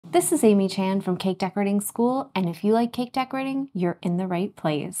This is Amy Chan from Cake Decorating School, and if you like cake decorating, you're in the right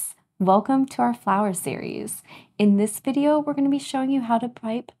place. Welcome to our flower series. In this video, we're going to be showing you how to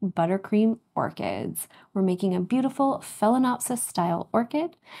pipe buttercream orchids. We're making a beautiful Phalaenopsis style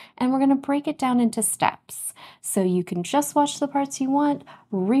orchid, and we're going to break it down into steps. So you can just watch the parts you want,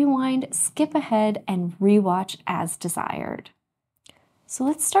 rewind, skip ahead, and rewatch as desired. So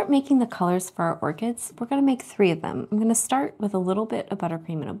let's start making the colors for our orchids. We're going to make 3 of them. I'm going to start with a little bit of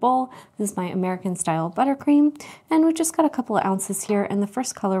buttercream in a bowl. This is my American style buttercream, and we've just got a couple of ounces here, and the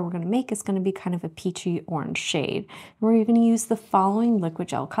first color we're going to make is going to be kind of a peachy orange shade. We're going to use the following liquid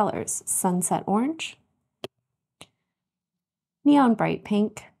gel colors: sunset orange, neon bright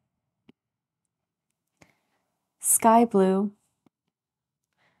pink, sky blue,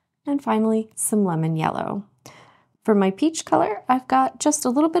 and finally some lemon yellow. For my peach color, I've got just a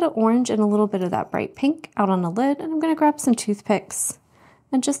little bit of orange and a little bit of that bright pink out on a lid, and I'm going to grab some toothpicks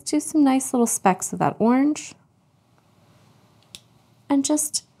and just do some nice little specks of that orange and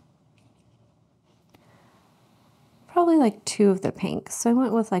just probably like 2 of the pink. So I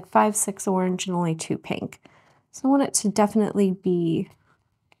went with like 5, 6 orange and only 2 pink. So I want it to definitely be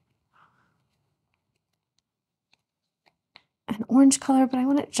an orange color, but I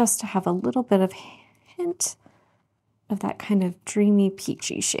want it just to have a little bit of hint of that kind of dreamy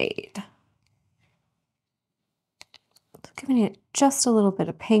peachy shade. So giving it just a little bit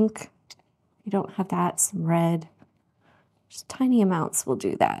of pink. If you don't have that, some red. Just tiny amounts will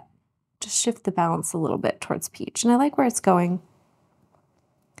do that. Just shift the balance a little bit towards peach. And I like where it's going.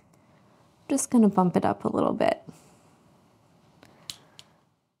 I'm just going to bump it up a little bit.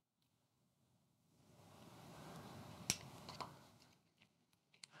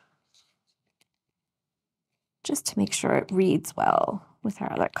 Just to make sure it reads well with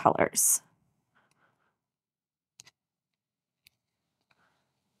our other colors.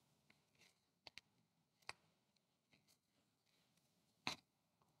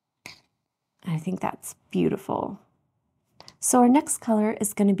 I think that's beautiful. So our next color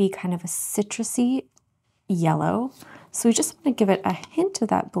is going to be kind of a citrusy yellow. So we just want to give it a hint of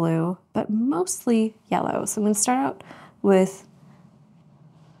that blue, but mostly yellow. So I'm going to start out with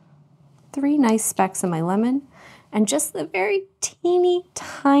 3 nice specks of my lemon and just the very teeny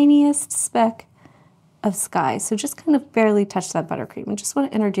tiniest speck of sky. So just kind of barely touch that buttercream. I just want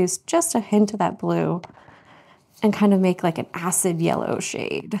to introduce just a hint of that blue and kind of make like an acid yellow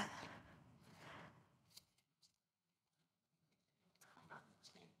shade.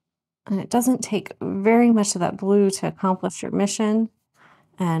 And it doesn't take very much of that blue to accomplish your mission.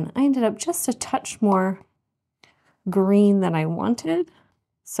 And I ended up just a touch more green than I wanted.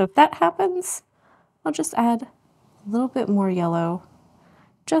 So if that happens, I'll just add a little bit more yellow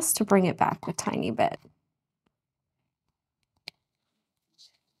just to bring it back a tiny bit.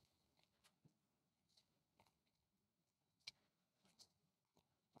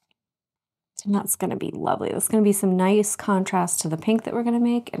 And that's going to be lovely. That's going to be some nice contrast to the pink that we're going to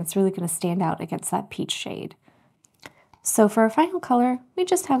make, and it's really going to stand out against that peach shade. So for our final color, we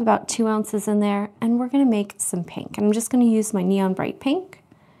just have about 2 ounces in there, and we're going to make some pink. And I'm just going to use my neon bright pink.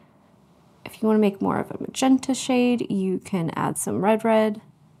 If you want to make more of a magenta shade, you can add some red.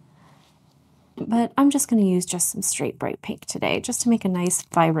 But I'm just going to use just some straight bright pink today, just to make a nice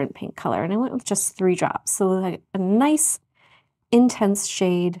vibrant pink color. And I went with just 3 drops. So like a nice intense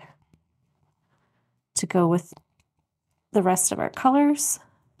shade to go with the rest of our colors,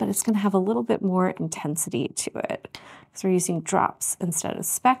 but it's going to have a little bit more intensity to it. So we're using drops instead of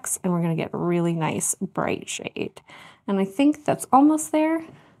specks, and we're going to get a really nice bright shade. And I think that's almost there.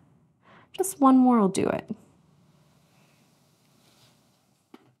 Just 1 more will do it.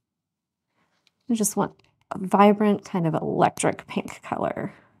 I just want a vibrant kind of electric pink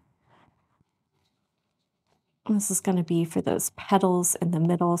color. And this is going to be for those petals in the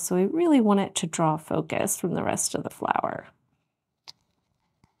middle, so we really want it to draw focus from the rest of the flower.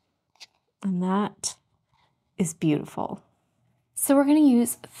 And that is beautiful. So we're going to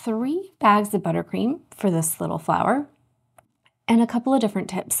use 3 bags of buttercream for this little flower, and a couple of different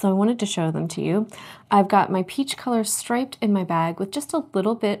tips, so I wanted to show them to you. I've got my peach color striped in my bag with just a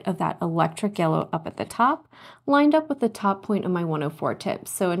little bit of that electric yellow up at the top, lined up with the top point of my 104 tip.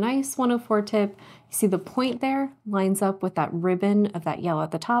 So a nice 104 tip, you see the point there lines up with that ribbon of that yellow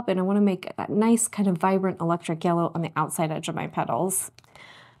at the top, and I want to make that nice kind of vibrant electric yellow on the outside edge of my petals.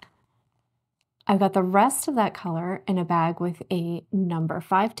 I've got the rest of that color in a bag with a number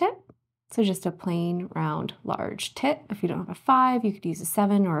 5 tip. So just a plain, round, large tip. If you don't have a 5, you could use a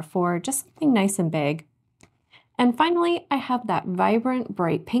 7 or a 4, just something nice and big. And finally, I have that vibrant,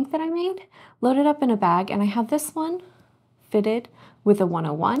 bright pink that I made loaded up in a bag, and I have this one fitted with a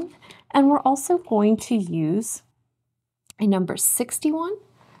 101. And we're also going to use a number 61.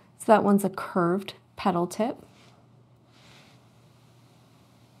 So that one's a curved petal tip.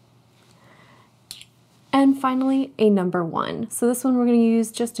 And finally, a number 1. So this one we're going to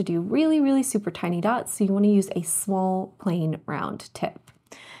use just to do really, really super tiny dots. So you want to use a small, plain, round tip.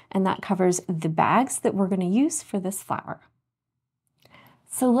 And that covers the bags that we're going to use for this flower.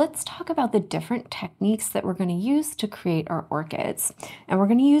 So let's talk about the different techniques that we're going to use to create our orchids. And we're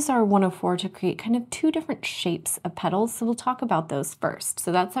going to use our 104 to create kind of 2 different shapes of petals. So we'll talk about those first.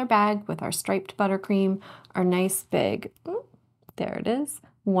 So that's our bag with our striped buttercream, our nice big, there it is,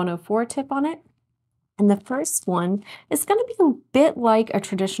 104 tip on it. And the first one is going to be a bit like a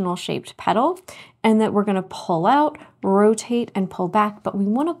traditional shaped petal, and that we're going to pull out, rotate, and pull back, but we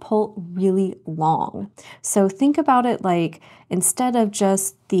want to pull really long. So think about it like instead of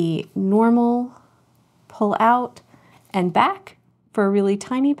just the normal pull out and back for a really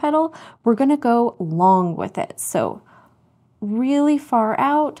tiny petal, we're going to go long with it. So really far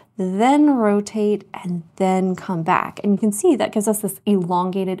out, then rotate, and then come back. And you can see that gives us this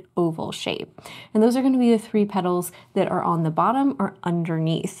elongated oval shape. And those are going to be the 3 petals that are on the bottom or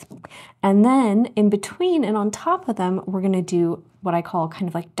underneath. And then in between and on top of them, we're going to do what I call kind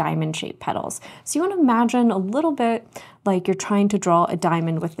of like diamond-shaped petals. So you want to imagine a little bit like you're trying to draw a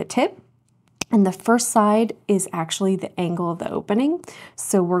diamond with the tip. And the first side is actually the angle of the opening.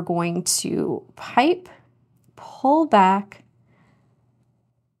 So we're going to pipe, pull back,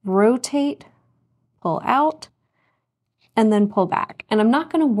 rotate, pull out, and then pull back. And I'm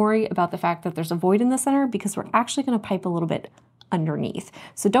not going to worry about the fact that there's a void in the center because we're actually going to pipe a little bit underneath.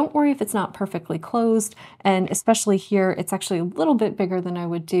 So don't worry if it's not perfectly closed. And especially here, it's actually a little bit bigger than I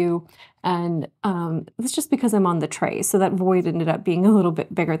would do. And it's just because I'm on the tray. So that void ended up being a little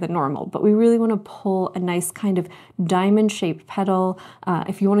bit bigger than normal. But we really want to pull a nice kind of diamond-shaped petal.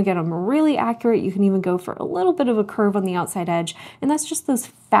 If you want to get them really accurate, you can even go for a little bit of a curve on the outside edge. And that's just those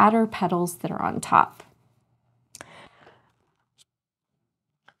fatter petals that are on top.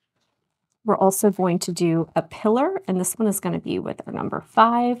 We're also going to do a pillar, and this one is going to be with our number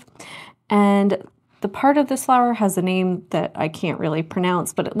 5. And the part of this flower has a name that I can't really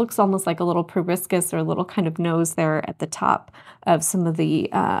pronounce, but it looks almost like a little proboscis or a little kind of nose there at the top of some of the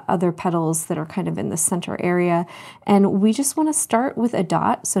other petals that are kind of in the center area. And we just want to start with a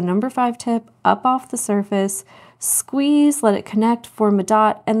dot. So number 5 tip up off the surface, squeeze, let it connect, form a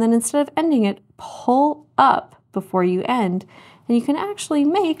dot, and then instead of ending it, pull up before you end. And you can actually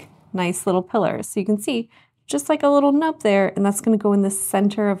make nice little pillars. So you can see just like a little nub there, and that's going to go in the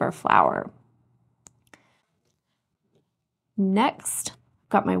center of our flower. Next, I've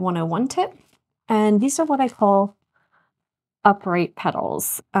got my 101 tip, and these are what I call upright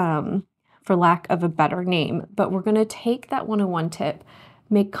petals, for lack of a better name. But we're going to take that 101 tip,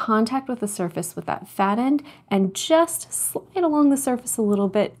 make contact with the surface with that fat end, and just slide along the surface a little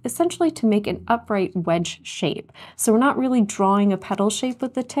bit, essentially to make an upright wedge shape. So we're not really drawing a petal shape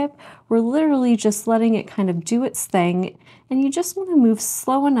with the tip, we're literally just letting it kind of do its thing, and you just want to move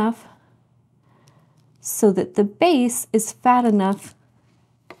slow enough so that the base is fat enough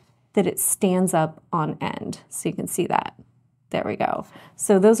that it stands up on end. So you can see that. There we go.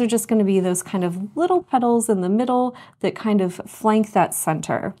 So those are just going to be those kind of little petals in the middle that kind of flank that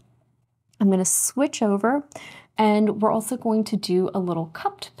center. I'm going to switch over, and we're also going to do a little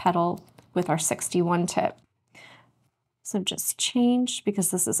cupped petal with our 61 tip. So just change, because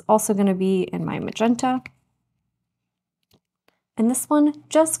this is also going to be in my magenta. And this one,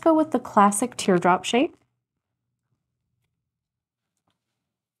 just go with the classic teardrop shape.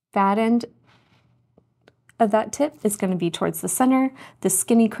 Fat end of that tip is going to be towards the center. The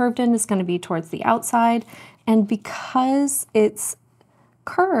skinny curved end is going to be towards the outside. And because it's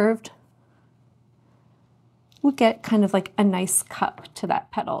curved, we'll get kind of like a nice cup to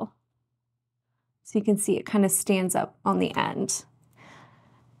that petal. So you can see it kind of stands up on the end.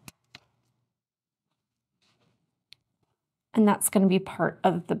 And that's going to be part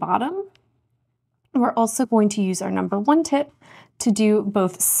of the bottom. We're also going to use our number 1 tip to do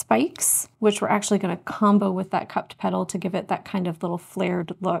both spikes, which we're actually going to combo with that cupped petal to give it that kind of little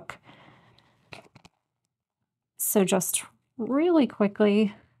flared look. So just really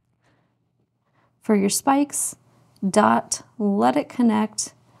quickly for your spikes, dot, let it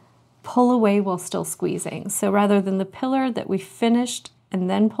connect, pull away while still squeezing. So rather than the pillar that we finished and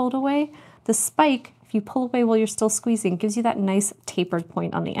then pulled away, the spike, if you pull away while you're still squeezing, gives you that nice tapered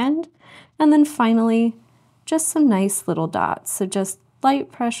point on the end. And then finally, just some nice little dots. So just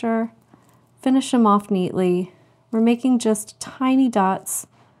light pressure, finish them off neatly. We're making just tiny dots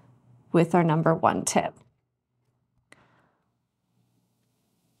with our number 1 tip.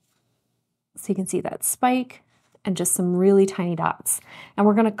 So you can see that spike and just some really tiny dots. And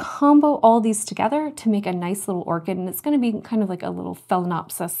we're gonna combo all these together to make a nice little orchid, and it's gonna be kind of like a little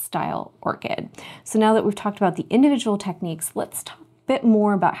phalaenopsis style orchid. So now that we've talked about the individual techniques, let's talk a bit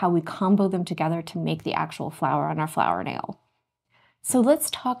more about how we combo them together to make the actual flower on our flower nail. So let's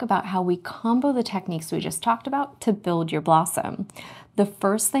talk about how we combo the techniques we just talked about to build your blossom. The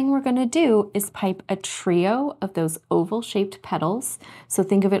first thing we're gonna do is pipe a trio of those oval-shaped petals. So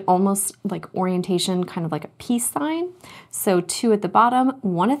think of it almost like orientation, kind of like a peace sign. So 2 at the bottom,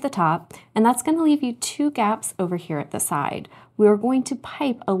 1 at the top, and that's gonna leave you 2 gaps over here at the side. We're going to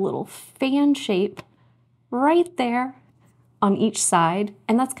pipe a little fan shape right there on each side,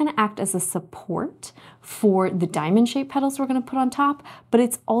 and that's gonna act as a support for the diamond-shaped petals we're gonna put on top, but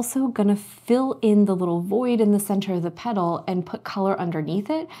it's also gonna fill in the little void in the center of the petal and put color underneath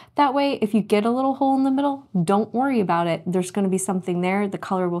it. That way, if you get a little hole in the middle, don't worry about it. There's gonna be something there, the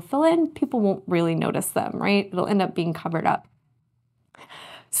color will fill in, people won't really notice them, right? It'll end up being covered up.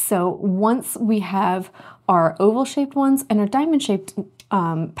 So once we have our oval-shaped ones and our diamond-shaped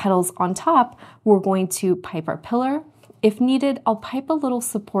petals on top, we're going to pipe our pillar. If needed, I'll pipe a little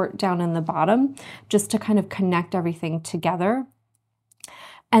support down in the bottom just to kind of connect everything together.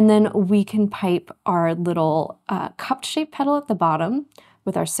 And then we can pipe our little cupped shaped petal at the bottom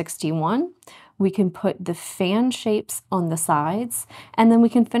with our 61. We can put the fan shapes on the sides, and then we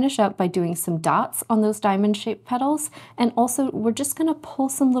can finish up by doing some dots on those diamond shaped petals. And also we're just gonna pull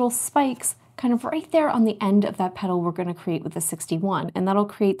some little spikes kind of right there on the end of that petal we're going to create with the 61, and that'll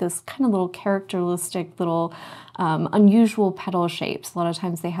create this kind of little characteristic little unusual petal shapes. A lot of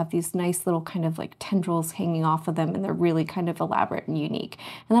times they have these nice little kind of like tendrils hanging off of them, and they're really kind of elaborate and unique,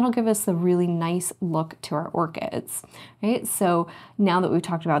 and that'll give us a really nice look to our orchids, right? So now that we've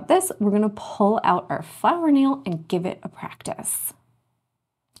talked about this, we're going to pull out our flower nail and give it a practice.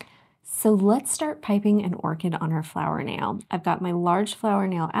 So let's start piping an orchid on our flower nail. I've got my large flower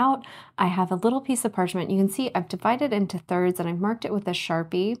nail out. I have a little piece of parchment. You can see I've divided into thirds and I've marked it with a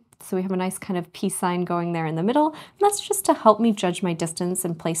Sharpie. So we have a nice kind of peace sign going there in the middle. And that's just to help me judge my distance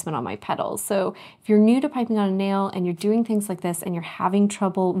and placement on my petals. So if you're new to piping on a nail and you're doing things like this and you're having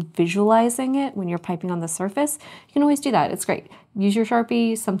trouble visualizing it when you're piping on the surface, you can always do that. It's great. Use your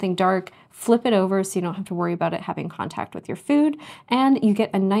Sharpie, something dark, flip it over so you don't have to worry about it having contact with your food, and you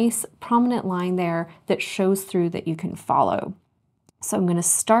get a nice prominent line there that shows through that you can follow. So I'm going to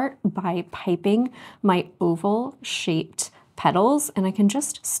start by piping my oval shaped petals, and I can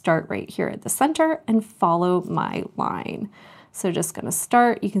just start right here at the center and follow my line. So just going to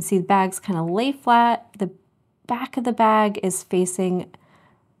start, you can see the bags kind of lay flat, the back of the bag is facing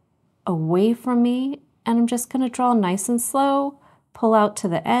away from me, and I'm just going to draw nice and slow, pull out to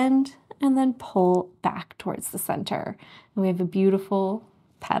the end, and then pull back towards the center. And we have a beautiful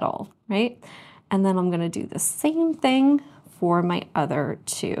petal, right? And then I'm gonna do the same thing for my other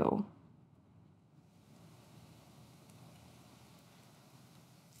 2.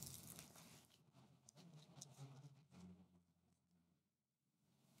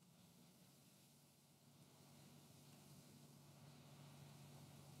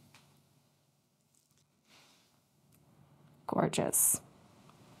 Gorgeous.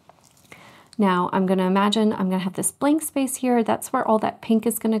 Now I'm going to imagine I'm going to have this blank space here. That's where all that pink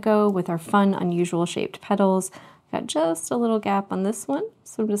is going to go with our fun, unusual shaped petals. I've got just a little gap on this one,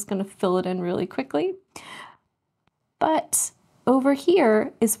 so I'm just going to fill it in really quickly. But over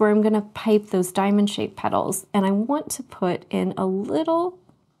here is where I'm going to pipe those diamond shaped petals, and I want to put in a little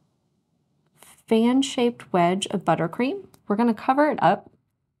fan shaped wedge of buttercream. We're going to cover it up,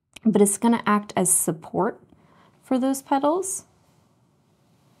 but it's going to act as support for those petals,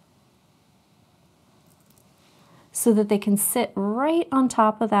 so that they can sit right on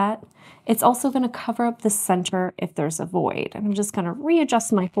top of that. It's also going to cover up the center if there's a void. And I'm just going to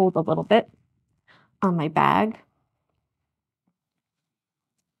readjust my hold a little bit on my bag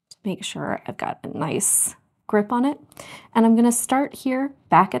to make sure I've got a nice grip on it. And I'm going to start here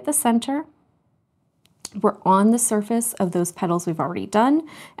back at the center. We're on the surface of those petals we've already done,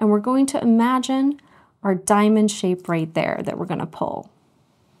 and we're going to imagine our diamond shape right there that we're going to pull.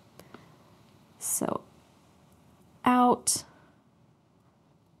 So out,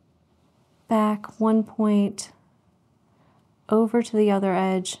 back 1 point, over to the other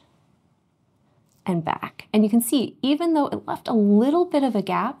edge, and back. And you can see, even though it left a little bit of a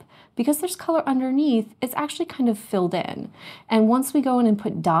gap, because there's color underneath, it's actually kind of filled in. And once we go in and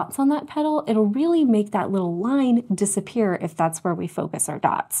put dots on that petal, it'll really make that little line disappear if that's where we focus our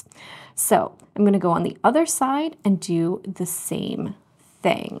dots. So I'm going to go on the other side and do the same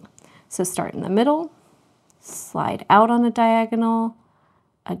thing. So start in the middle, slide out on a diagonal,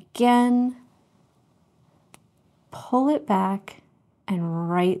 again, pull it back and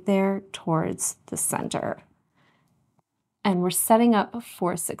right there towards the center. And we're setting up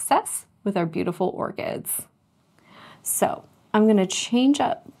for success with our beautiful orchids. So I'm going to change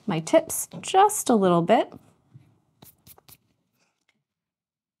up my tips just a little bit.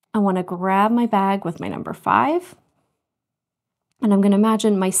 I want to grab my bag with my number 5. And I'm going to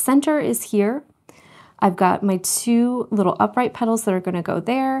imagine my center is here. I've got my 2 little upright petals that are going to go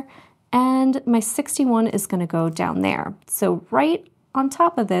there, and my 61 is going to go down there. So right on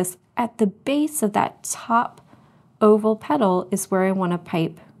top of this, at the base of that top oval petal is where I want to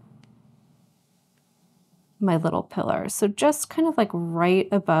pipe my little pillar. So just kind of like right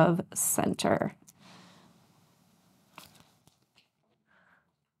above center.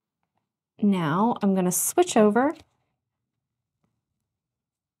 Now I'm going to switch over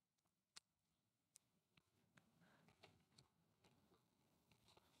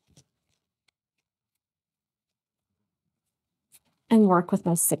and work with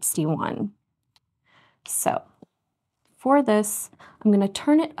my 61. So for this, I'm going to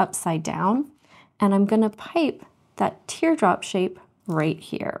turn it upside down and I'm going to pipe that teardrop shape right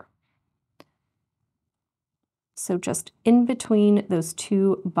here. So just in between those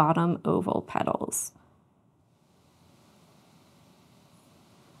 2 bottom oval petals.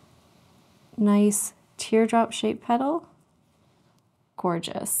 Nice teardrop shaped petal.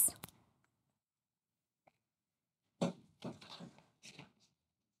 Gorgeous.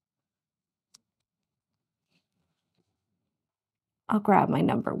 I'll grab my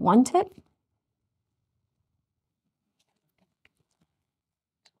number 1 tip.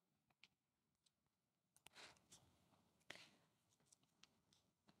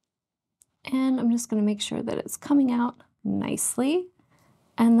 And I'm just going to make sure that it's coming out nicely.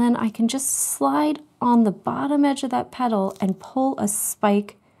 And then I can just slide on the bottom edge of that petal and pull a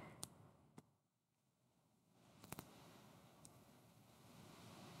spike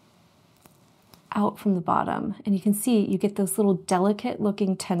out from the bottom. And you can see you get those little delicate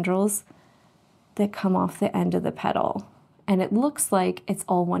looking tendrils that come off the end of the petal. And it looks like it's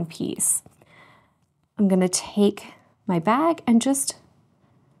all one piece. I'm going to take my bag and just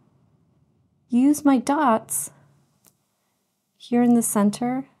use my dots here in the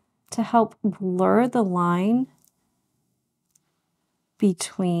center to help blur the line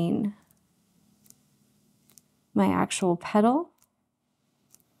between my actual petal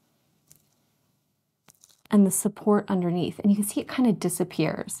and the support underneath. And you can see it kind of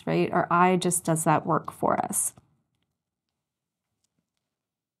disappears, right? Our eye just does that work for us.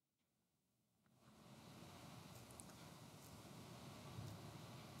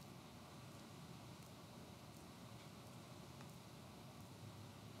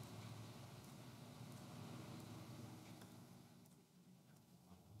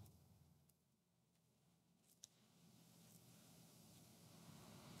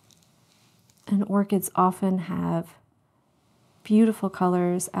 And orchids often have beautiful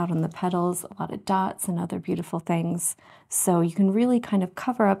colors out on the petals, a lot of dots and other beautiful things. So you can really kind of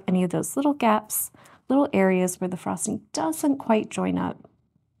cover up any of those little gaps, little areas where the frosting doesn't quite join up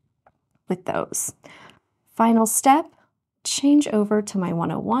with those. Final step, change over to my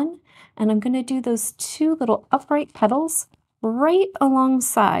 101, and I'm going to do those 2 little upright petals right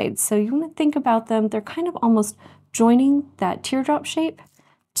alongside. So you want to think about them, they're kind of almost joining that teardrop shape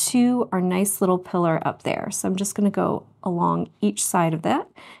to our nice little pillar up there. So I'm just going to go along each side of that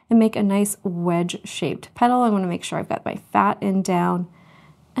and make a nice wedge-shaped petal. I want to make sure I've got my fat end down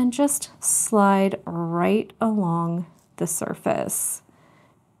and just slide right along the surface.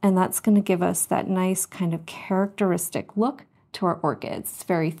 And that's going to give us that nice kind of characteristic look to our orchids. It's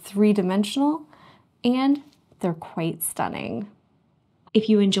very 3-dimensional and they're quite stunning. If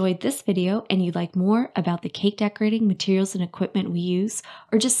you enjoyed this video and you'd like more about the cake decorating materials and equipment we use,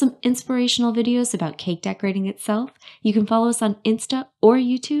 or just some inspirational videos about cake decorating itself, you can follow us on Insta or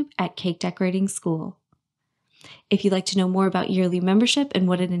YouTube at Cake Decorating School. If you'd like to know more about yearly membership and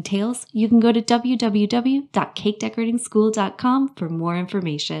what it entails, you can go to www.cakedecoratingschool.com for more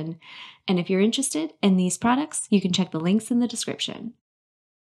information. And if you're interested in these products, you can check the links in the description.